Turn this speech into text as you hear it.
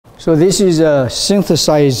So this is a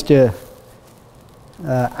synthesized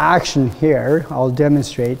action here. I'll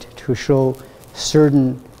demonstrate to show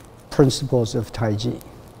certain principles of Tai Chi.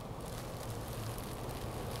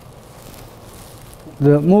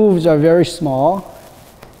 The moves are very small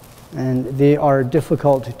and they are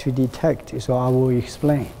difficult to detect, so I will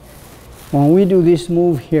explain. When we do this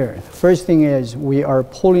move here, the first thing is we are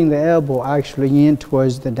pulling the elbow actually in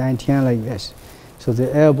towards the dantian like this. So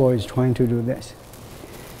the elbow is trying to do this.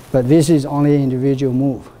 But this is only an individual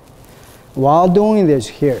move. While doing this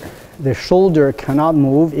here, the shoulder cannot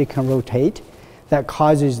move, it can rotate. That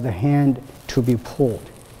causes the hand to be pulled.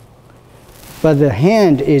 But the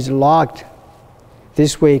hand is locked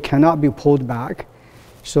this way, it cannot be pulled back.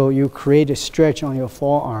 So you create a stretch on your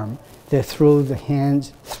forearm that throws the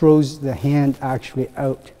hand actually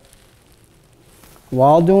out.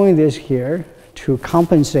 While doing this here, to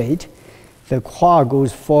compensate, the quad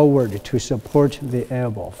goes forward to support the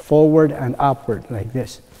elbow, forward and upward like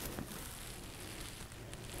this.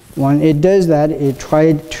 When it does that, it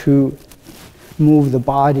tries to move the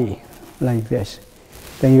body like this.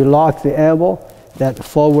 Then you lock the elbow, that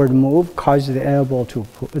forward move causes the elbow to,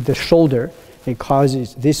 the shoulder, it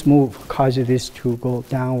causes, this move causes this to go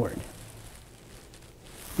downward.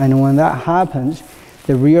 And when that happens,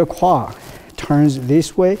 the rear quad turns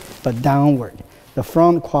this way but downward. The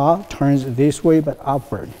front quad turns this way but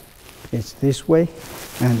upward. It's this way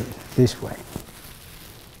and this way.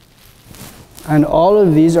 And all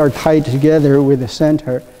of these are tied together with the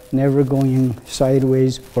center, never going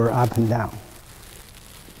sideways or up and down.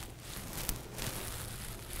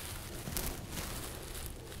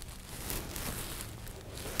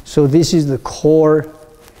 So this is the core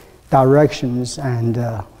directions and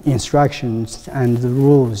instructions and the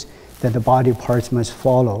rules that the body parts must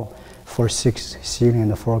follow for 6 sealing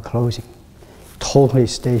and 4 closing. Totally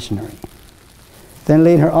stationary. Then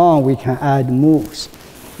later on we can add moves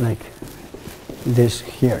like this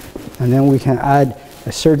here. And then we can add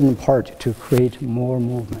a certain part to create more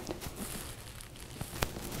movement.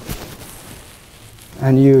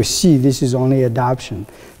 And you see this is only adaptation.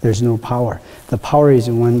 There's no power. The power is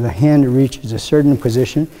when the hand reaches a certain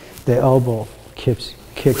position, the elbow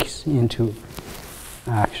kicks into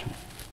action.